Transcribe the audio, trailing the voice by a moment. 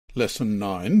Lesson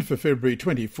 9 for February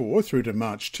 24 through to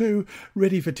March 2,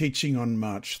 ready for teaching on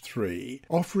March 3.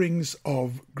 Offerings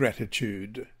of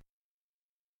Gratitude.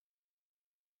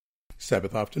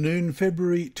 Sabbath afternoon,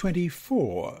 February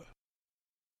 24.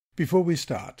 Before we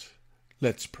start,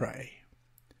 let's pray.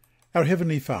 Our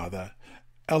Heavenly Father,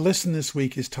 our lesson this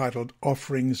week is titled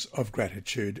Offerings of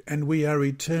Gratitude, and we are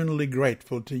eternally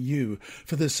grateful to you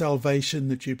for the salvation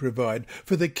that you provide,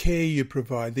 for the care you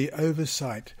provide, the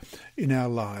oversight in our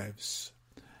lives,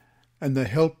 and the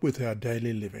help with our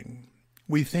daily living.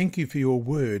 We thank you for your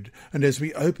word, and as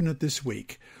we open it this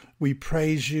week, we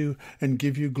praise you and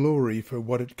give you glory for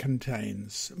what it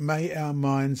contains. May our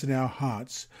minds and our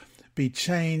hearts be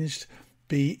changed,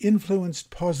 be influenced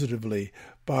positively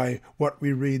by what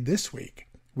we read this week.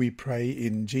 We pray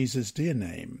in Jesus' dear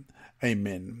name.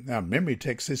 Amen. Our memory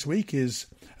text this week is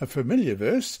a familiar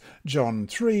verse, John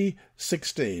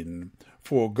 3:16.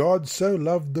 For God so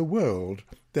loved the world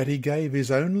that he gave his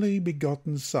only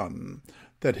begotten Son,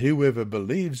 that whoever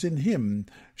believes in him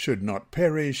should not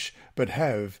perish, but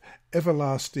have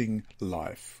everlasting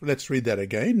life. Let's read that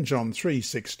again, John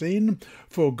 3:16.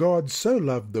 For God so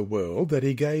loved the world that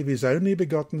he gave his only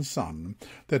begotten Son,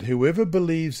 that whoever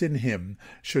believes in him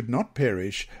should not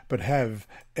perish, but have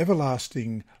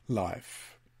everlasting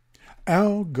life.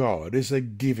 Our God is a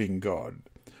giving God.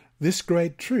 This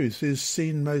great truth is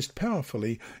seen most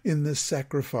powerfully in the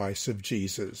sacrifice of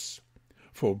Jesus.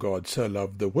 For God so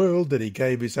loved the world that he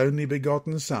gave his only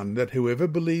begotten Son, that whoever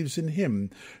believes in him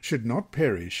should not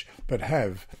perish, but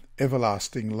have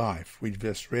everlasting life. We've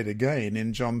just read again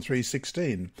in John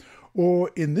 3:16.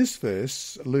 Or in this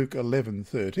verse, Luke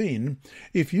 11:13,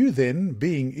 if you then,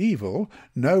 being evil,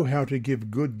 know how to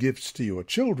give good gifts to your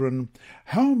children,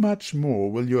 how much more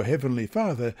will your heavenly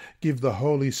Father give the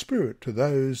Holy Spirit to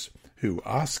those who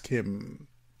ask him?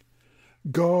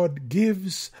 God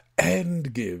gives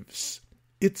and gives.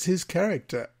 It's his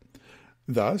character.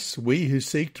 Thus, we who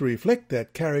seek to reflect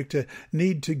that character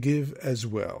need to give as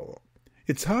well.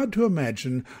 It's hard to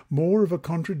imagine more of a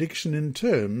contradiction in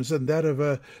terms than that of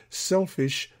a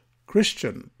selfish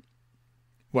Christian.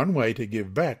 One way to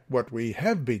give back what we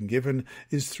have been given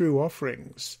is through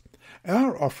offerings.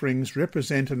 Our offerings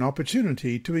represent an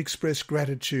opportunity to express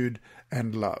gratitude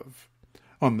and love.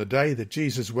 On the day that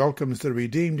Jesus welcomes the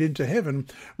redeemed into heaven,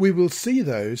 we will see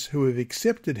those who have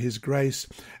accepted his grace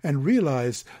and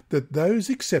realize that those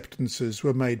acceptances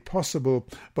were made possible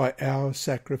by our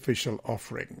sacrificial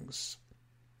offerings.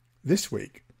 This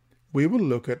week, we will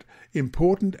look at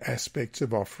important aspects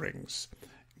of offerings.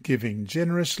 Giving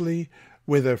generously,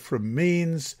 whether from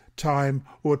means, time,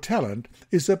 or talent,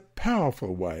 is a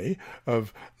powerful way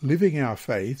of living our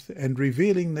faith and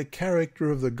revealing the character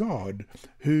of the God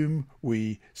whom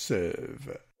we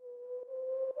serve.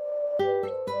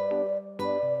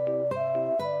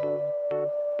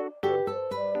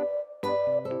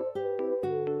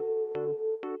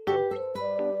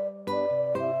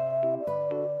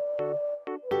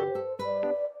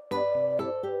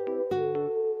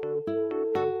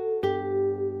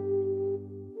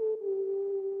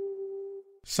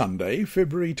 Sunday,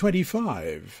 February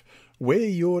 25. Where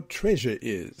your treasure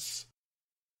is.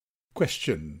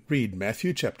 Question. Read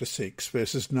Matthew chapter 6,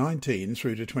 verses 19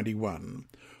 through to 21.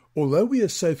 Although we are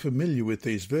so familiar with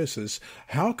these verses,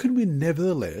 how can we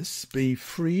nevertheless be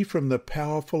free from the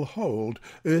powerful hold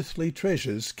earthly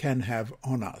treasures can have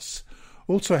on us?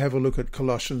 Also have a look at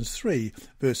Colossians 3,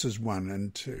 verses 1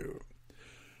 and 2.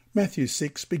 Matthew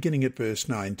 6, beginning at verse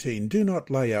 19, Do not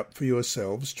lay up for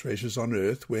yourselves treasures on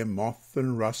earth, where moth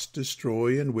and rust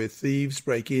destroy, and where thieves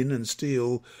break in and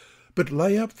steal, but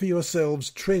lay up for yourselves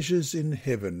treasures in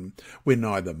heaven, where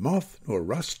neither moth nor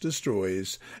rust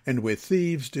destroys, and where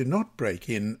thieves do not break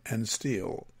in and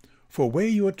steal. For where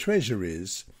your treasure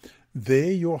is,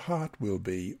 there your heart will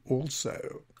be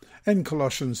also. And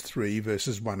Colossians 3,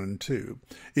 verses 1 and 2.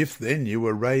 If then you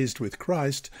were raised with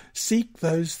Christ, seek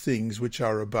those things which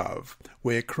are above,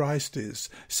 where Christ is,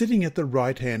 sitting at the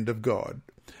right hand of God.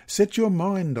 Set your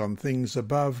mind on things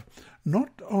above,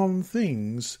 not on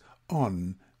things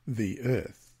on the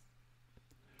earth.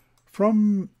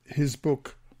 From his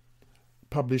book,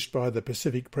 published by the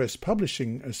Pacific Press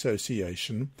Publishing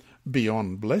Association,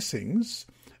 Beyond Blessings,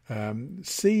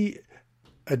 see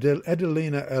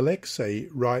Adelina Alexei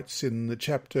writes in the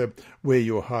chapter Where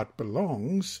Your Heart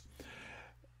Belongs,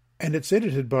 and it's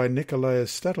edited by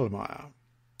Nicolaus Stadelmeier.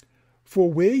 For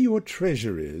where your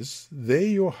treasure is, there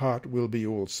your heart will be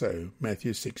also,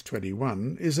 Matthew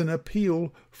 6:21, is an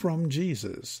appeal from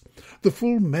Jesus. The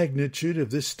full magnitude of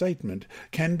this statement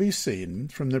can be seen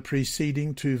from the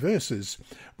preceding two verses,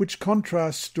 which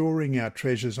contrast storing our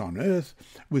treasures on earth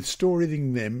with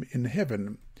storing them in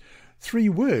heaven. 3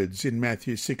 words in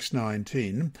Matthew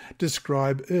 6:19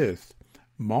 describe earth: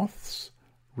 moths,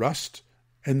 rust,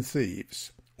 and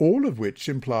thieves, all of which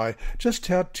imply just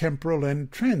how temporal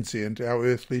and transient our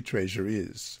earthly treasure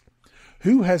is.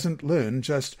 Who hasn't learned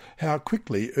just how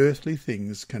quickly earthly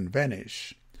things can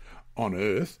vanish? On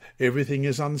earth, everything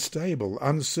is unstable,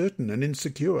 uncertain, and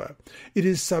insecure. It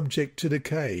is subject to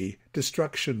decay,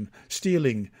 destruction,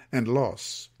 stealing, and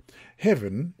loss.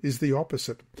 Heaven is the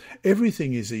opposite.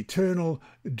 Everything is eternal,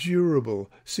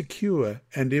 durable, secure,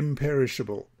 and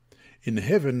imperishable. In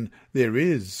heaven there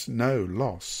is no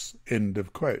loss. End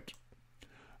of quote.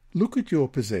 Look at your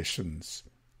possessions.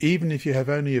 Even if you have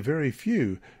only a very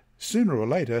few, sooner or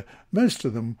later most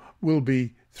of them will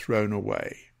be thrown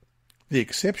away. The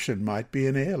exception might be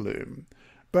an heirloom,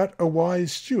 but a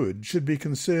wise steward should be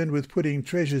concerned with putting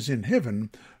treasures in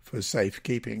heaven for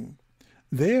safekeeping.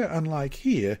 There, unlike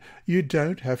here, you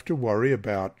don't have to worry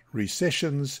about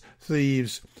recessions,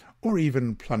 thieves, or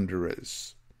even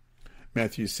plunderers.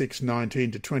 Matthew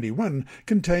 6:19-21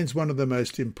 contains one of the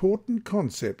most important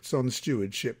concepts on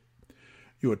stewardship.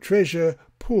 Your treasure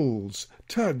pulls,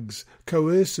 tugs,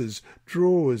 coerces,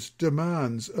 draws,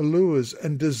 demands, allures,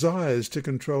 and desires to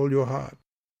control your heart.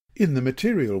 In the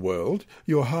material world,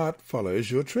 your heart follows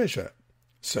your treasure.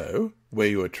 So, where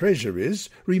your treasure is,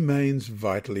 remains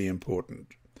vitally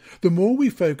important. The more we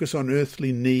focus on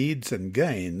earthly needs and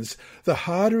gains, the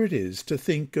harder it is to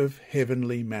think of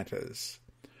heavenly matters.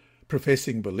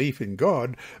 Professing belief in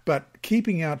God, but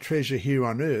keeping our treasure here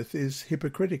on earth is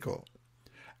hypocritical.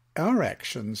 Our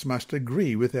actions must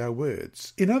agree with our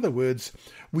words. In other words,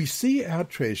 we see our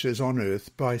treasures on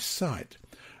earth by sight,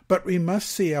 but we must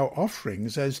see our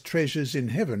offerings as treasures in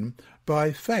heaven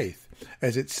by faith,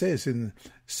 as it says in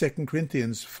 2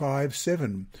 Corinthians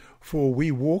 5:7, "For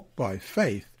we walk by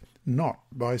faith, not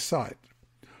by sight."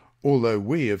 Although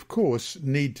we, of course,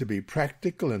 need to be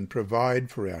practical and provide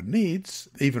for our needs,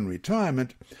 even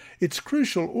retirement, it's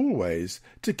crucial always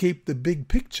to keep the big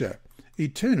picture,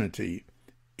 eternity,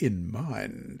 in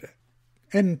mind.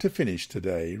 And to finish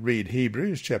today, read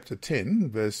Hebrews chapter 10,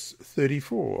 verse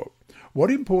 34.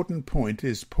 What important point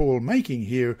is Paul making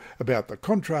here about the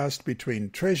contrast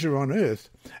between treasure on earth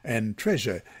and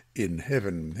treasure in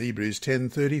heaven? Hebrews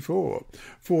 10:34.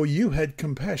 "For you had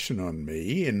compassion on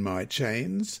me in my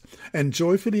chains, and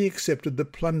joyfully accepted the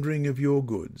plundering of your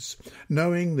goods,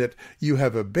 knowing that you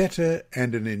have a better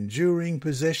and an enduring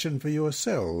possession for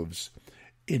yourselves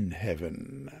in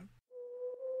heaven."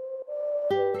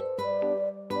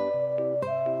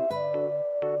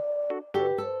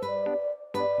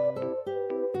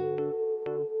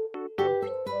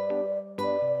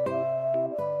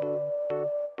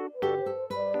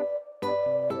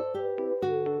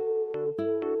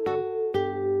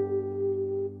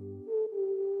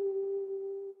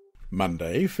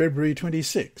 Monday, February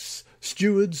 26.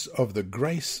 Stewards of the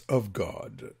Grace of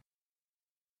God.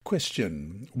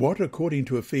 Question: what, according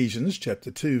to Ephesians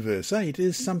chapter 2, verse 8,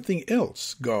 is something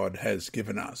else God has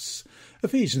given us?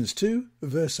 Ephesians 2,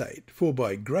 verse 8, "For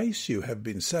by grace you have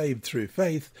been saved through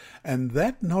faith, and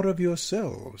that not of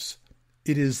yourselves.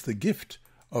 It is the gift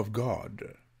of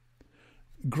God."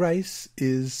 Grace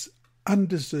is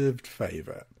undeserved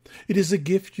favour. It is a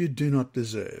gift you do not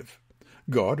deserve.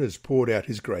 God has poured out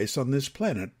his grace on this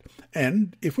planet,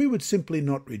 and if we would simply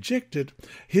not reject it,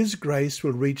 his grace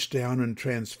will reach down and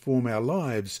transform our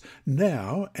lives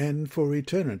now and for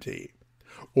eternity.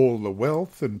 All the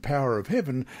wealth and power of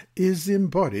heaven is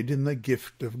embodied in the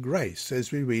gift of grace,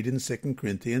 as we read in 2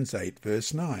 Corinthians 8,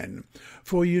 verse 9.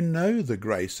 "For you know the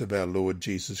grace of our Lord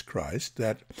Jesus Christ,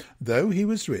 that, though he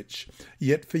was rich,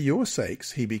 yet for your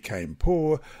sakes he became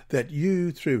poor, that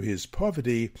you, through his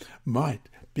poverty, might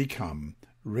become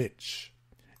rich."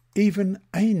 Even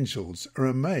angels are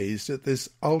amazed at this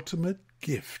ultimate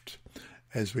gift,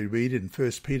 as we read in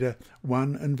 1 Peter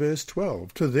 1 and verse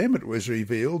 12. "To them it was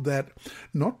revealed that,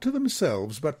 not to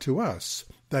themselves but to us,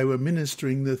 they were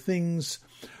ministering the things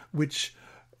which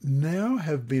now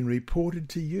have been reported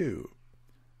to you,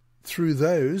 through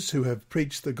those who have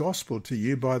preached the gospel to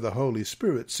you by the Holy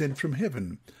Spirit sent from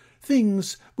heaven,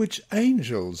 things which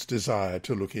angels desire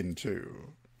to look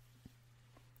into."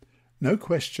 No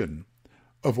question,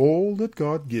 of all that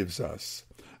God gives us,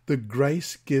 the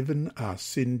grace given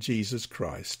us in Jesus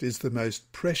Christ is the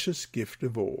most precious gift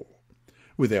of all.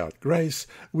 Without grace,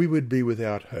 we would be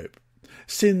without hope.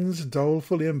 Sin's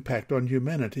doleful impact on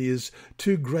humanity is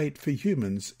too great for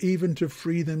humans even to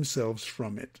free themselves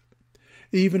from it.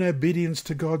 Even obedience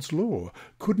to God's law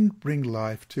couldn't bring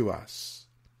life to us.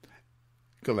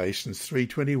 Galatians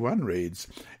 3:21 reads,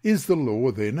 "Is the law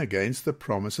then against the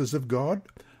promises of God?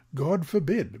 God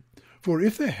forbid. For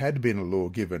if there had been a law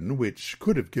given which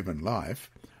could have given life,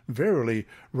 verily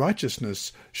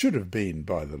righteousness should have been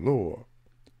by the law.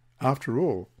 After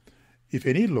all, if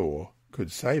any law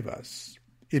could save us,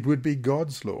 it would be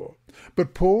God's law.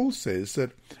 But Paul says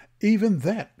that even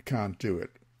that can't do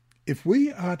it. If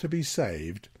we are to be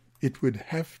saved, it would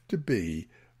have to be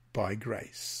by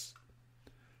grace.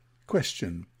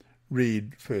 Question.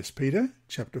 Read 1 Peter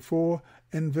chapter 4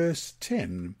 and verse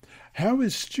 10. How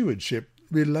is stewardship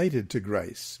related to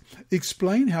grace?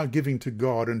 Explain how giving to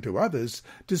God and to others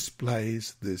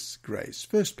displays this grace.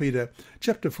 1 Peter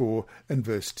chapter 4 and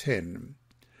verse 10.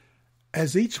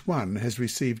 As each one has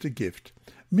received a gift,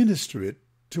 minister it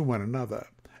to one another,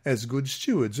 as good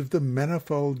stewards of the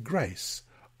manifold grace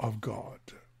of God.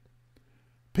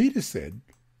 Peter said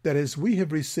that as we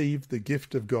have received the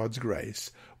gift of God's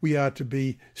grace, we are to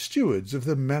be stewards of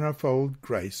the manifold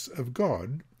grace of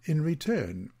God in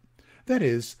return. That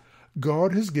is,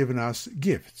 God has given us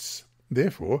gifts.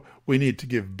 Therefore, we need to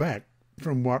give back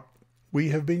from what we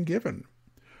have been given.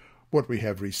 What we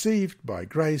have received by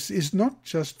grace is not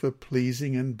just for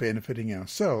pleasing and benefiting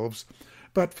ourselves,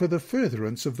 but for the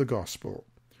furtherance of the gospel.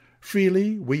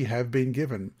 Freely we have been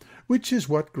given, which is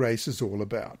what grace is all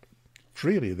about.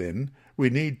 Freely, then, we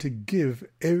need to give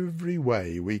every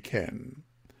way we can.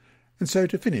 And so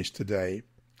to finish today,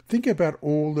 think about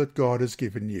all that God has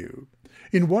given you.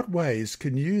 In what ways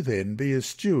can you then be a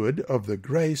steward of the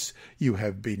grace you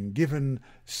have been given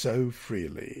so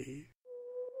freely?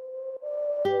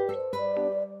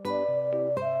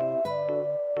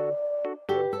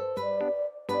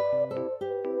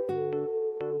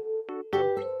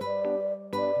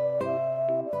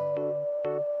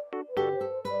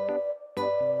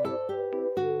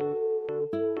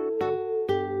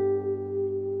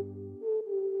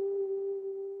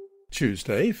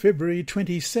 Tuesday, February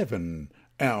 27,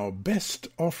 our best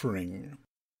offering.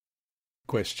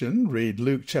 Question. Read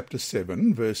Luke chapter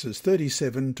 7, verses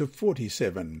 37 to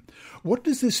 47. What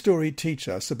does this story teach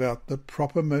us about the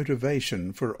proper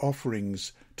motivation for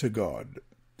offerings to God?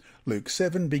 Luke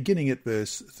 7, beginning at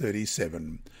verse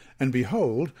 37. And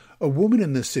behold, a woman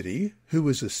in the city, who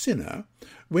was a sinner,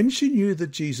 when she knew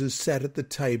that Jesus sat at the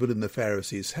table in the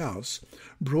Pharisee's house,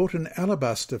 brought an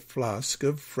alabaster flask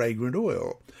of fragrant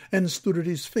oil, and stood at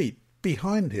his feet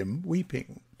behind him,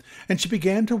 weeping. And she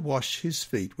began to wash his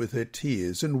feet with her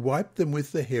tears, and wiped them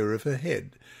with the hair of her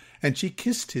head. And she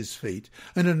kissed his feet,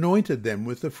 and anointed them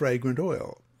with the fragrant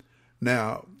oil.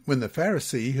 Now, when the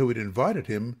Pharisee who had invited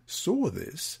him saw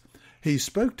this, he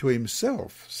spoke to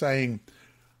himself, saying,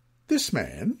 This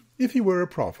man, if he were a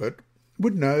prophet,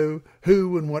 would know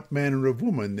who and what manner of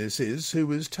woman this is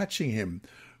who is touching him,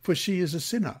 for she is a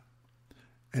sinner.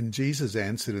 And Jesus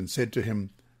answered and said to him,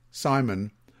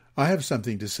 Simon, I have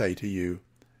something to say to you.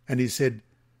 And he said,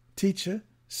 Teacher,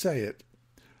 say it.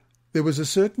 There was a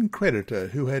certain creditor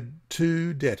who had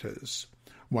 2 debtors.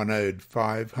 One owed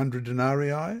 500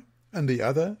 denarii, and the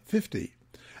other 50.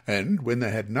 And when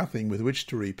they had nothing with which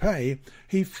to repay,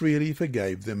 he freely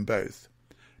forgave them both.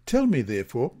 Tell me,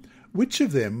 therefore, which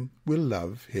of them will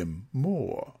love him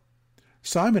more?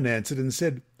 Simon answered and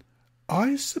said,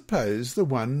 I suppose the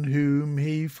one whom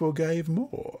he forgave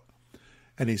more.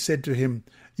 And he said to him,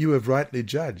 You have rightly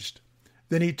judged.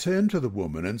 Then he turned to the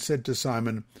woman and said to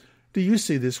Simon, Do you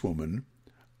see this woman?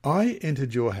 I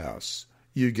entered your house.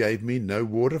 You gave me no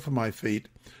water for my feet,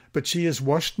 but she has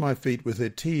washed my feet with her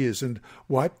tears and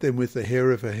wiped them with the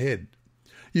hair of her head.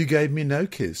 You gave me no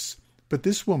kiss, but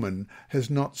this woman has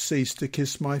not ceased to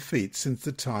kiss my feet since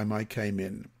the time I came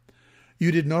in.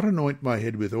 You did not anoint my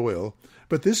head with oil,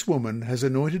 but this woman has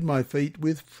anointed my feet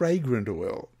with fragrant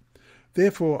oil.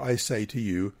 Therefore I say to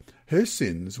you, her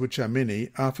sins, which are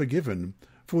many, are forgiven,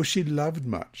 for she loved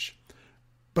much.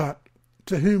 But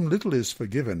to whom little is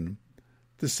forgiven,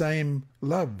 the same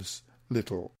loves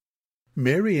little.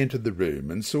 Mary entered the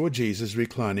room and saw Jesus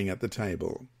reclining at the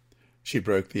table. She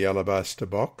broke the alabaster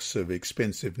box of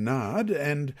expensive nard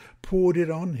and poured it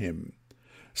on him.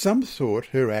 Some thought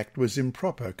her act was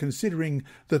improper, considering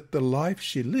that the life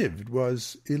she lived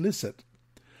was illicit.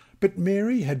 But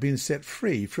Mary had been set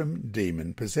free from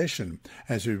demon possession,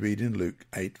 as we read in Luke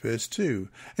 8, verse 2,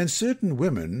 and certain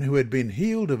women who had been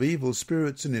healed of evil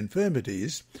spirits and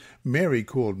infirmities, Mary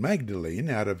called Magdalene,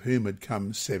 out of whom had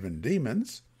come 7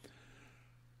 demons.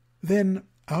 Then,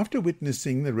 after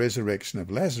witnessing the resurrection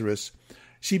of Lazarus,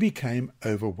 she became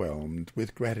overwhelmed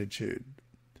with gratitude.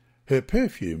 Her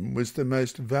perfume was the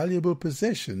most valuable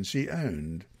possession she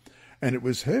owned, and it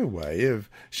was her way of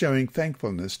showing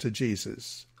thankfulness to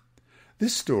Jesus.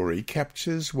 This story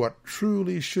captures what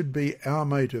truly should be our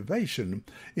motivation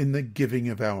in the giving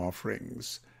of our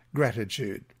offerings: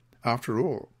 gratitude. After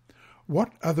all,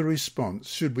 what other response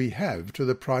should we have to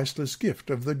the priceless gift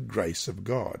of the grace of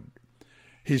God?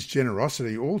 His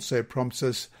generosity also prompts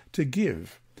us to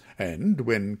give, and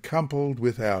when coupled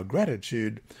with our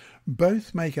gratitude,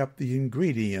 both make up the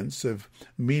ingredients of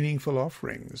meaningful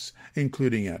offerings,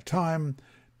 including our time,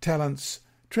 talents,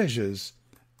 treasures,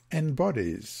 and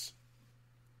bodies.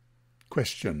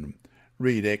 Question.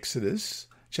 Read Exodus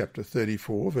chapter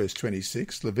 34, verse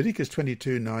 26, Leviticus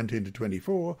 22,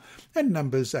 19-24, and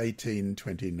Numbers 18,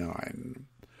 29.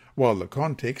 While the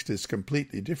context is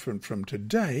completely different from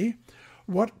today,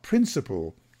 what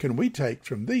principle can we take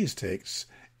from these texts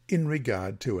in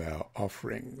regard to our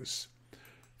offerings?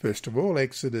 First of all,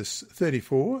 Exodus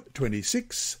 34,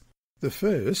 26. The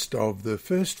first of the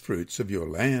firstfruits of your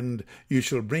land you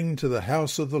shall bring to the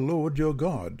house of the Lord your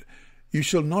God. You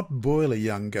shall not boil a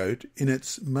young goat in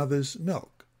its mother's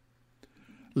milk.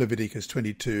 Leviticus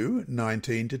 22,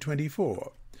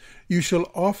 19-24. You shall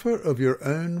offer of your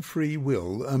own free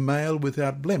will a male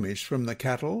without blemish from the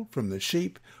cattle, from the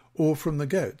sheep, or from the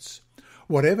goats.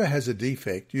 Whatever has a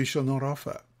defect you shall not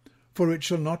offer, for it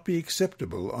shall not be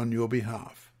acceptable on your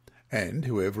behalf. And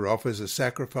whoever offers a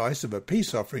sacrifice of a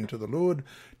peace offering to the Lord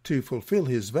to fulfill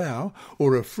his vow,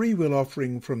 or a freewill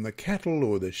offering from the cattle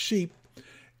or the sheep,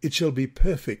 it shall be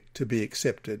perfect to be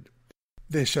accepted.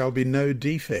 There shall be no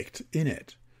defect in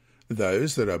it.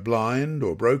 Those that are blind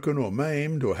or broken or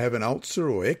maimed, or have an ulcer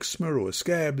or eczema or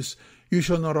scabs, you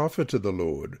shall not offer to the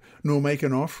Lord, nor make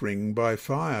an offering by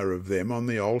fire of them on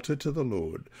the altar to the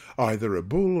Lord. Either a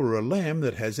bull or a lamb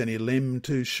that has any limb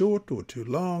too short or too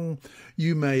long,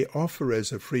 you may offer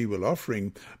as a freewill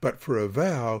offering, but for a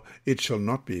vow it shall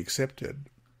not be accepted.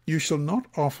 You shall not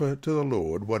offer to the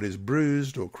Lord what is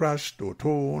bruised or crushed or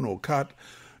torn or cut,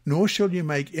 nor shall you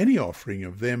make any offering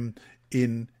of them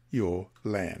in your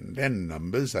land. And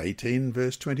Numbers 18,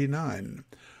 verse 29.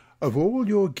 Of all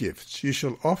your gifts you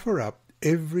shall offer up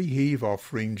every heave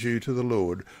offering due to the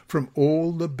Lord, from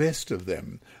all the best of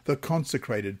them, the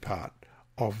consecrated part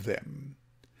of them.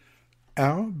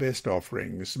 Our best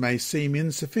offerings may seem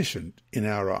insufficient in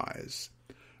our eyes,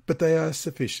 but they are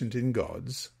sufficient in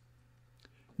God's.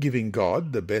 Giving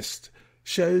God the best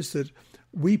shows that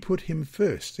we put him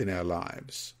first in our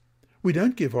lives. We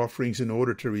don't give offerings in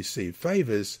order to receive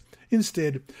favours.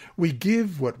 Instead, we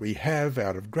give what we have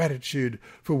out of gratitude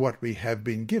for what we have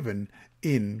been given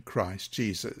in Christ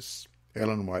Jesus.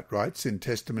 Ellen White writes in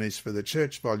Testimonies for the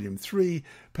Church, Volume 3,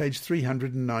 page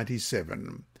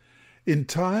 397,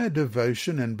 Entire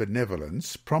devotion and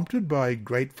benevolence, prompted by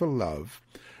grateful love,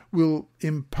 will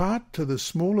impart to the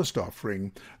smallest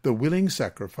offering the willing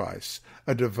sacrifice,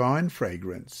 a divine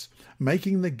fragrance,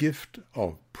 making the gift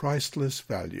of priceless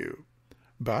value.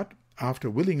 But, after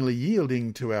willingly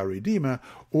yielding to our Redeemer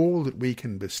all that we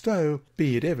can bestow,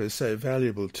 be it ever so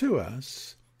valuable to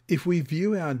us, if we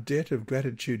view our debt of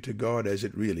gratitude to God as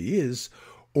it really is,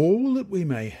 all that we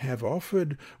may have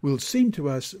offered will seem to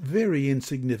us very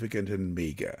insignificant and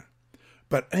meagre.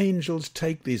 But angels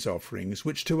take these offerings,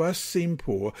 which to us seem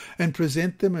poor, and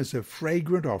present them as a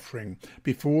fragrant offering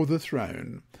before the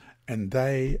throne, and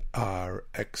they are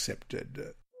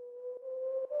accepted.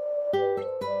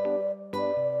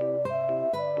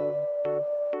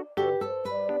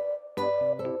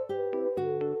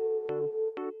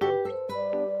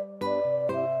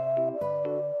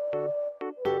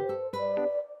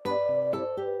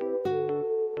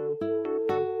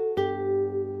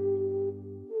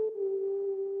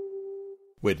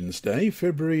 Wednesday,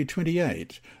 February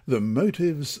 28. The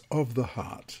Motives of the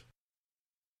Heart.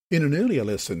 In an earlier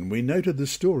lesson we noted the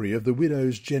story of the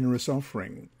widow's generous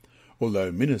offering.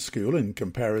 Although minuscule in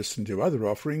comparison to other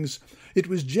offerings, it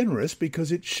was generous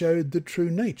because it showed the true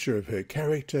nature of her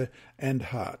character and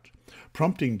heart,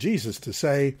 prompting Jesus to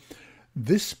say,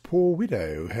 "This poor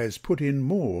widow has put in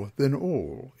more than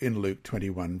all," in Luke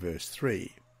 21, verse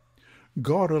 3.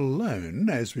 God alone,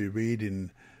 as we read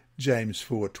in James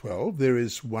 4:12, there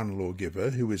is one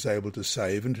lawgiver who is able to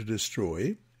save and to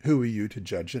destroy. Who are you to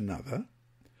judge another?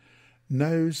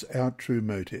 Knows our true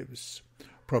motives.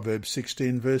 Proverbs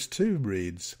 16 verse 2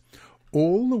 reads,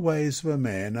 All the ways of a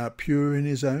man are pure in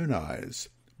his own eyes,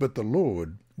 but the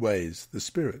Lord weighs the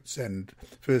spirits. And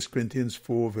 1 Corinthians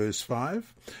 4 verse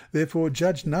 5, Therefore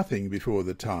judge nothing before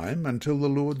the time until the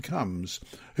Lord comes,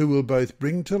 who will both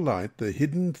bring to light the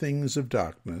hidden things of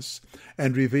darkness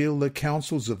and reveal the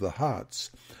counsels of the hearts.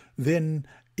 Then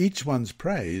each one's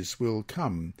praise will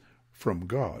come from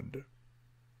God.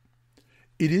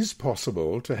 It is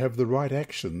possible to have the right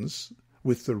actions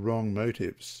with the wrong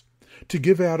motives. To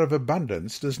give out of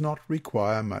abundance does not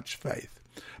require much faith.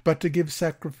 but to give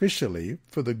sacrificially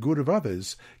for the good of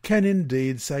others can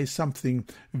indeed say something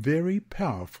very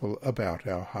powerful about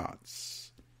our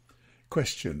hearts.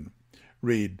 Question.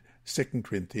 Read 2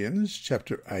 Corinthians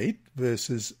chapter 8,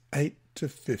 verses 8 to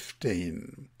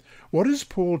 15. What is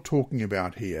Paul talking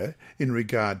about here in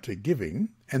regard to giving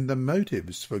and the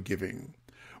motives for giving?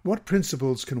 What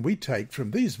principles can we take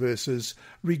from these verses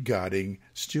regarding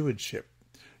stewardship?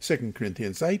 2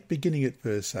 Corinthians 8, beginning at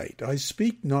verse 8. I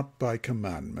speak not by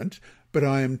commandment, but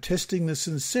I am testing the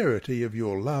sincerity of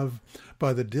your love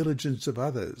by the diligence of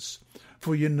others.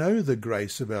 For you know the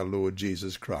grace of our Lord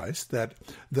Jesus Christ, that,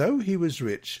 though he was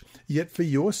rich, yet for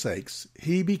your sakes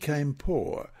he became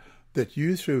poor, that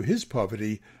you through his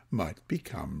poverty might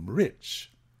become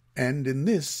rich. And in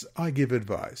this I give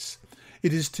advice.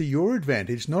 It is to your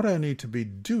advantage not only to be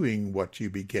doing what you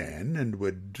began and were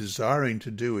desiring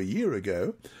to do a year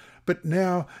ago, but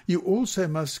now you also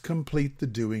must complete the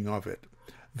doing of it,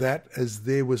 that as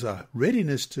there was a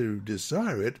readiness to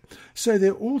desire it, so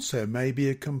there also may be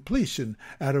a completion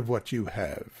out of what you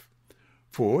have.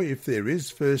 For if there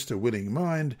is first a willing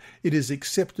mind, it is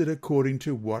accepted according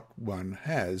to what one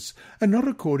has, and not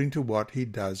according to what he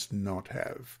does not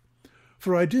have.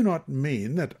 For I do not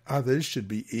mean that others should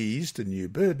be eased and you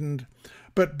burdened,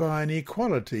 but by an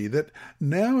equality, that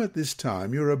now at this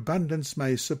time your abundance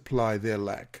may supply their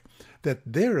lack, that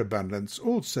their abundance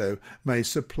also may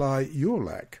supply your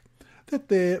lack, that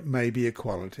there may be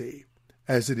equality.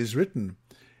 As it is written,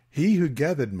 he who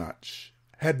gathered much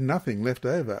had nothing left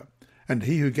over, and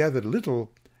he who gathered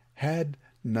little had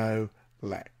no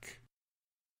lack.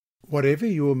 Whatever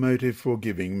your motive for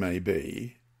giving may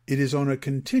be, it is on a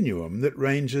continuum that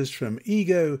ranges from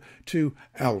ego to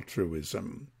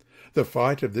altruism. The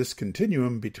fight of this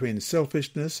continuum between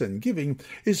selfishness and giving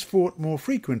is fought more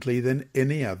frequently than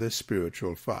any other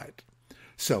spiritual fight.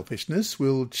 Selfishness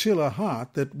will chill a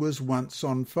heart that was once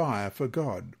on fire for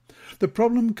God. The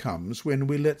problem comes when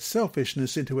we let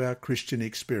selfishness into our Christian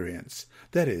experience.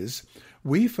 That is,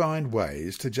 we find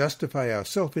ways to justify our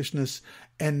selfishness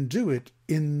and do it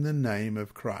in the name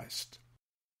of Christ.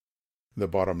 The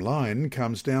bottom line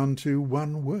comes down to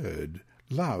one word,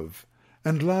 love.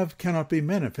 And love cannot be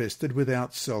manifested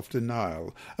without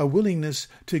self-denial, a willingness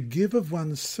to give of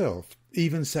oneself,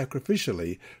 even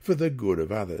sacrificially, for the good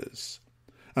of others.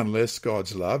 Unless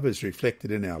God's love is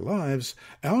reflected in our lives,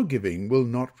 our giving will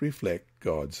not reflect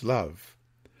God's love.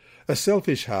 A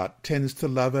selfish heart tends to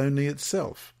love only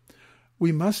itself.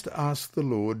 We must ask the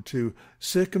Lord to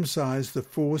circumcise the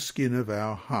foreskin of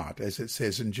our heart, as it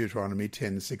says in Deuteronomy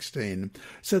 10:16,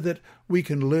 so that we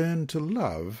can learn to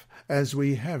love as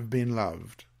we have been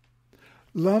loved.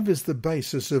 Love is the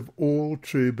basis of all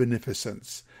true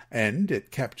beneficence, and it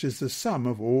captures the sum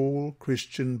of all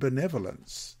Christian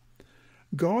benevolence.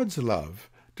 God's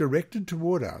love, directed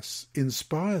toward us,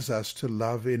 inspires us to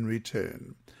love in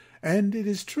return, and it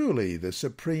is truly the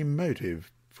supreme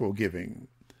motive for giving.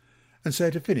 And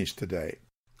so to finish today,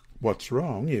 what's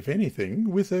wrong, if anything,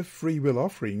 with a free will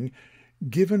offering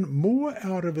given more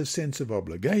out of a sense of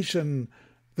obligation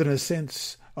than a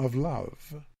sense of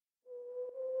love?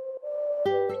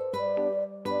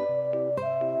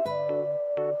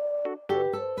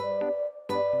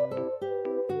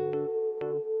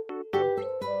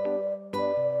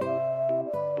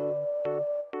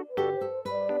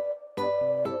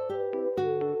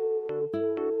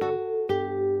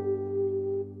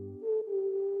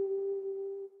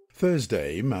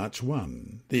 Thursday, March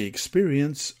 1. The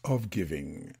experience of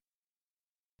giving.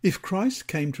 If Christ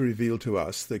came to reveal to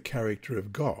us the character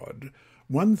of God,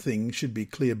 one thing should be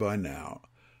clear by now.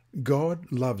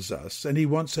 God loves us, and he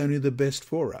wants only the best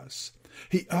for us.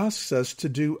 He asks us to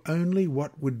do only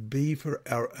what would be for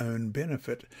our own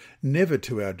benefit, never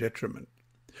to our detriment.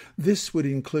 This would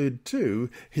include, too,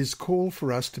 his call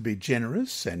for us to be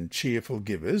generous and cheerful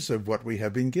givers of what we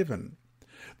have been given.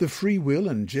 The free will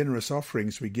and generous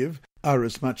offerings we give are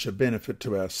as much a benefit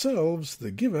to ourselves, the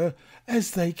giver,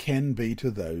 as they can be to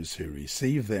those who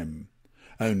receive them.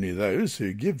 Only those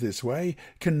who give this way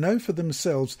can know for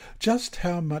themselves just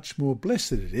how much more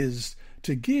blessed it is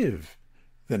to give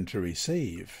than to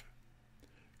receive.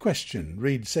 Question.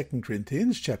 Read 2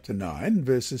 Corinthians chapter 9,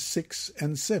 verses 6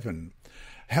 and 7.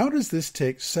 How does this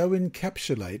text so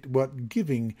encapsulate what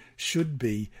giving should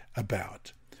be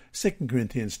about? 2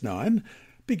 Corinthians 9,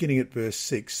 beginning at verse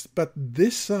 6, But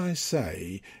this I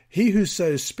say, he who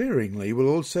sows sparingly will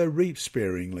also reap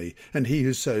sparingly, and he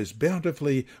who sows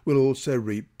bountifully will also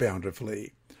reap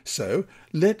bountifully. So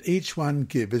let each one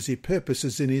give as he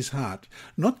purposes in his heart,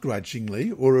 not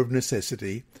grudgingly or of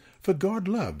necessity, for God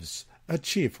loves a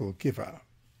cheerful giver.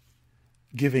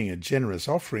 Giving a generous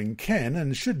offering can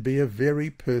and should be a very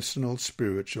personal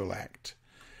spiritual act.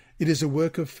 It is a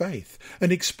work of faith,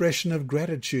 an expression of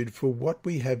gratitude for what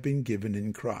we have been given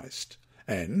in Christ.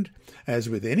 And, as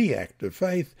with any act of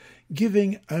faith,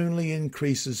 giving only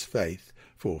increases faith,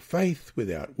 for faith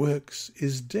without works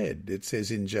is dead, it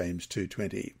says in James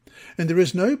 2:20. And there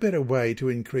is no better way to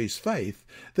increase faith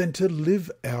than to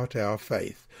live out our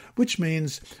faith, which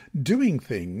means doing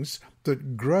things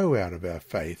that grow out of our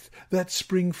faith, that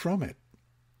spring from it.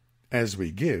 As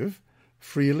we give,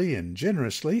 freely and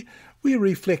generously, we are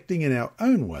reflecting in our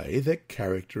own way the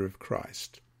character of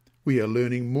Christ. We are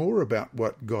learning more about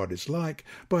what God is like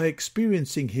by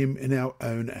experiencing him in our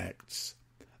own acts.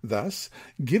 Thus,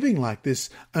 giving like this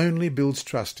only builds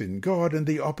trust in God and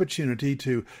the opportunity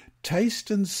to taste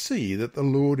and see that the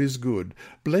Lord is good.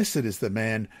 Blessed is the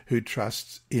man who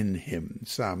trusts in him.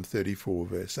 Psalm 34,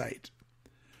 verse 8.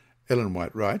 Ellen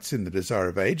White writes in The Desire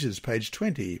of Ages, page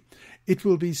 20, "It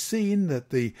will be seen that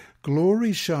the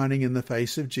glory shining in the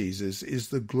face of Jesus is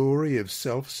the glory of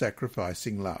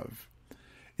self-sacrificing love.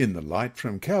 In the light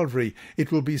from Calvary,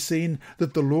 it will be seen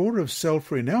that the law of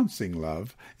self-renouncing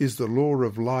love is the law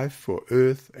of life for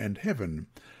earth and heaven,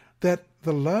 that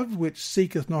the love which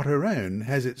seeketh not her own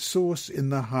has its source in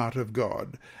the heart of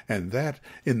God, and that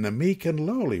in the meek and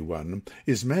lowly one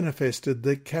is manifested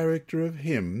the character of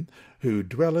him who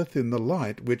dwelleth in the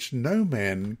light which no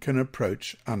man can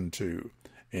approach unto."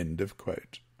 End of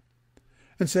quote.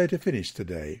 And so to finish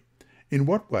today, in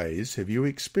what ways have you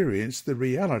experienced the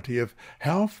reality of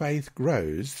how faith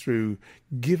grows through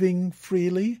giving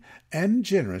freely and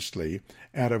generously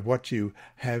out of what you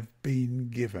have been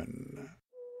given?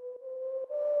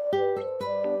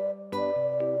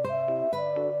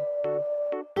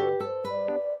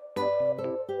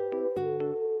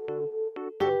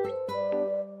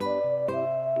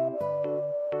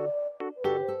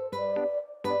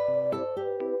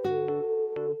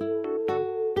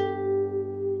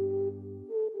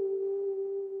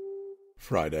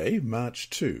 Friday, March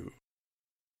 2.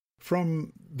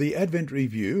 From the Advent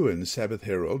Review and Sabbath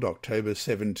Herald, October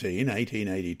 17,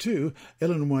 1882,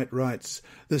 Ellen White writes,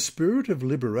 "The spirit of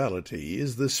liberality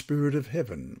is the spirit of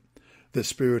heaven. The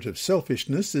spirit of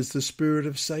selfishness is the spirit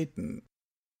of Satan.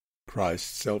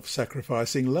 Christ's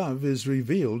self-sacrificing love is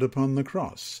revealed upon the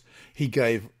cross. He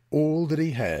gave all that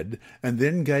he had, and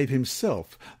then gave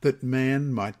himself that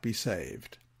man might be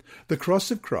saved. The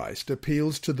cross of Christ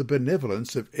appeals to the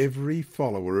benevolence of every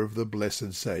follower of the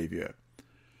blessed Saviour.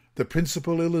 The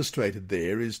principle illustrated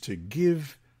there is to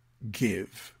give.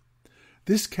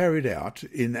 This carried out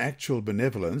in actual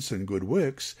benevolence and good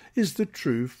works is the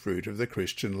true fruit of the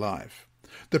Christian life.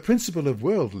 The principle of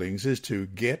worldlings is to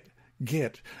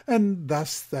get, and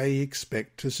thus they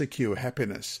expect to secure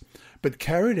happiness. But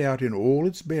carried out in all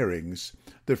its bearings,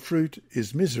 the fruit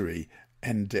is misery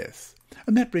and death.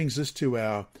 And that brings us to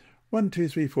our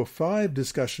 5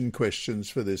 discussion questions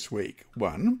for this week.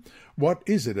 1. What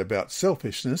is it about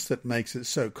selfishness that makes it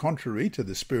so contrary to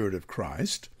the Spirit of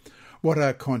Christ? What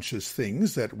are conscious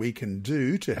things that we can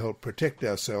do to help protect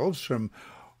ourselves from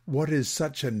what is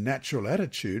such a natural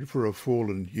attitude for a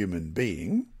fallen human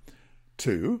being?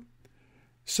 2.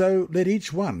 So let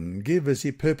each one give as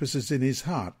he purposes in his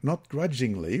heart, not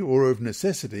grudgingly or of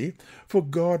necessity, for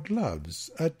God loves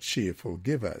a cheerful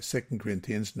giver. 2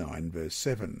 Corinthians 9, verse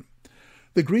 7.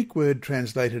 The Greek word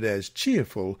translated as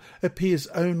cheerful appears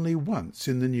only once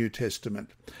in the New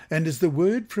Testament, and is the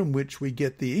word from which we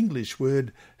get the English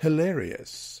word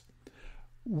hilarious.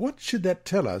 What should that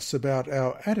tell us about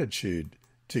our attitude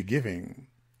to giving?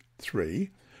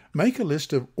 3. Make a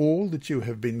list of all that you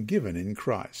have been given in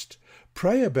Christ.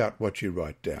 Pray about what you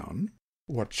write down.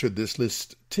 What should this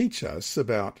list teach us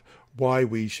about why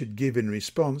we should give in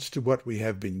response to what we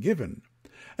have been given?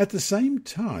 At the same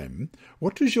time,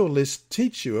 what does your list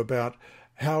teach you about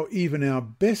how even our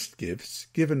best gifts,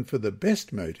 given for the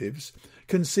best motives,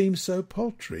 can seem so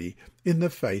paltry in the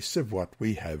face of what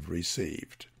we have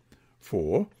received?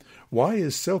 4. Why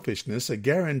is selfishness a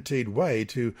guaranteed way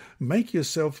to make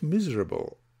yourself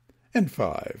miserable? And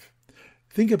 5.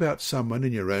 Think about someone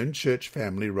in your own church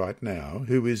family right now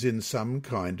who is in some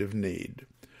kind of need.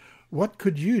 What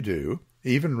could you do,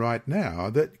 even right now,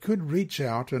 that could reach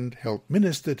out and help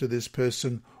minister to this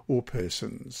person or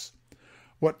persons?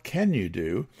 What can you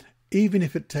do, even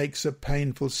if it takes a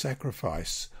painful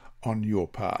sacrifice on your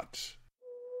part?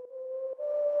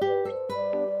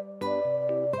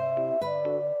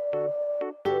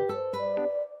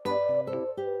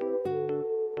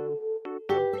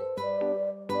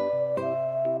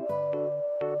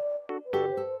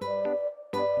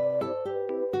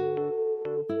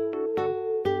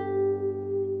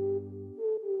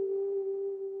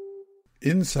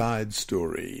 Inside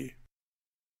Story.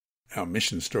 Our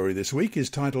mission story this week is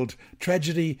titled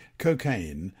Tragedy,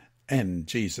 Cocaine and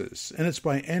Jesus, and it's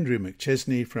by Andrew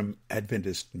McChesney from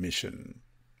Adventist Mission.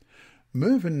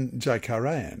 Mervyn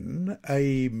Jaikaran,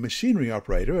 a machinery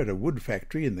operator at a wood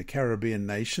factory in the Caribbean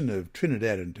nation of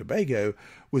Trinidad and Tobago,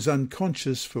 was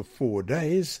unconscious for 4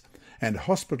 days and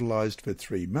hospitalised for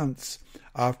 3 months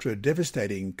after a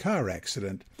devastating car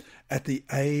accident at the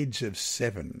age of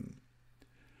 7.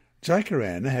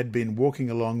 Jaikaran had been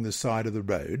walking along the side of the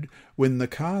road when the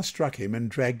car struck him and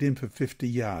dragged him for 50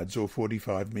 yards or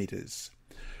 45 metres,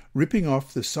 ripping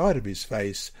off the side of his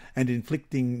face and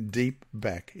inflicting deep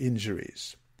back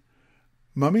injuries.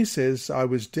 "Mummy says I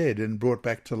was dead and brought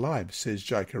back to life," says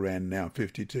Jaikaran, now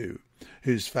 52,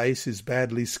 whose face is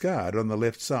badly scarred on the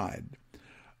left side.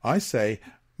 "I say,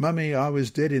 Mummy, I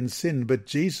was dead in sin, but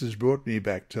Jesus brought me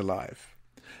back to life."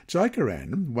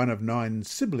 Jaikaran, one of 9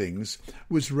 siblings,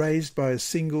 was raised by a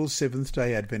single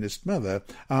Seventh-day Adventist mother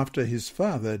after his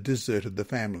father deserted the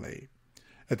family.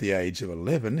 At the age of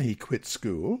 11, he quit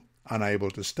school, unable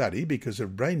to study because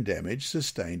of brain damage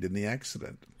sustained in the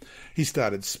accident. He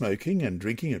started smoking and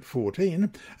drinking at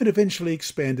 14 and eventually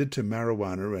expanded to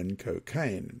marijuana and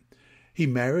cocaine. He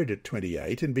married at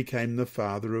 28 and became the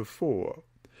father of 4.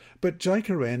 But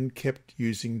Jaikaran kept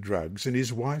using drugs and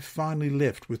his wife finally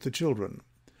left with the children.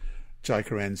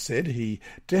 Jaikaran said he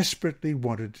desperately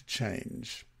wanted to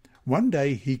change. One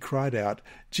day he cried out,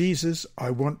 "Jesus,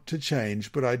 I want to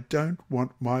change, but I don't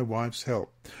want my wife's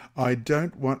help. I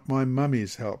don't want my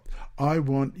mummy's help. I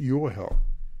want your help."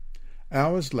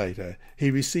 Hours later, he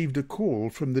received a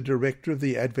call from the director of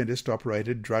the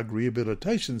Adventist-operated drug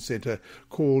rehabilitation centre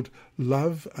called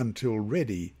Love Until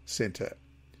Ready Centre.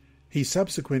 He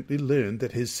subsequently learned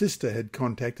that his sister had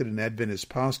contacted an Adventist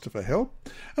pastor for help,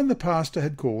 and the pastor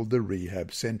had called the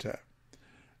rehab centre.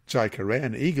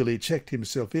 Jaikaran eagerly checked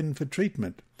himself in for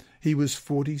treatment. He was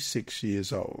 46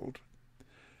 years old.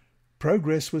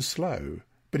 Progress was slow,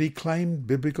 but he claimed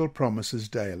biblical promises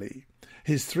daily.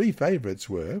 His 3 favourites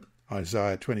were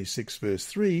Isaiah 26 verse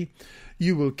 3,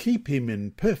 "You will keep him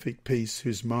in perfect peace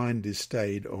whose mind is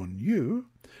stayed on you,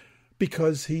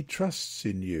 because he trusts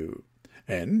in you."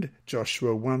 And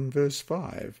Joshua 1 verse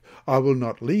 5, "I will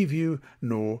not leave you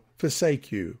nor forsake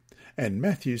you." And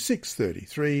Matthew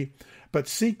 6:33, "But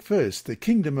seek first the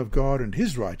kingdom of God and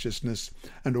his righteousness,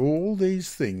 and all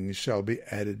these things shall be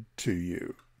added to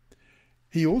you."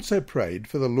 He also prayed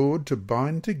for the Lord to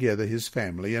bind together his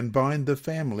family and bind the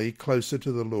family closer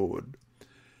to the Lord.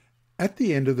 At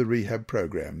the end of the rehab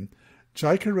program,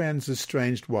 Jaikaran's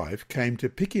estranged wife came to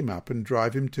pick him up and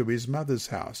drive him to his mother's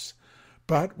house.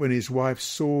 But when his wife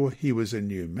saw he was a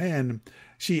new man,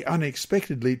 she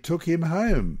unexpectedly took him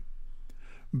home.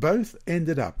 Both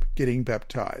ended up getting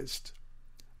baptized.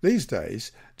 These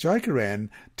days, Jaikaran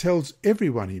tells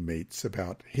everyone he meets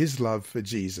about his love for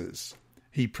Jesus.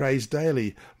 He prays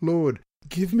daily, "Lord,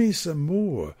 give me some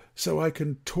more so I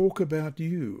can talk about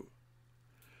you."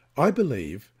 "I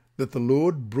believe that the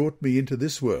Lord brought me into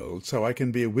this world so I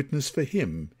can be a witness for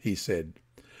him," he said.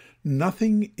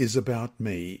 "Nothing is about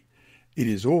me. It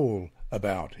is all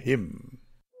about him."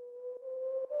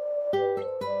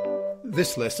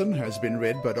 This lesson has been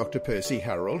read by Dr. Percy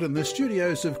Harold in the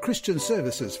studios of Christian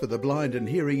Services for the Blind and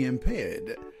Hearing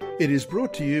Impaired. It is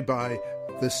brought to you by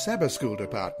the Sabbath School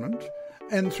Department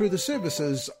and through the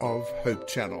services of Hope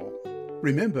Channel.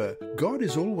 Remember, God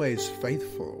is always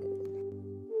faithful.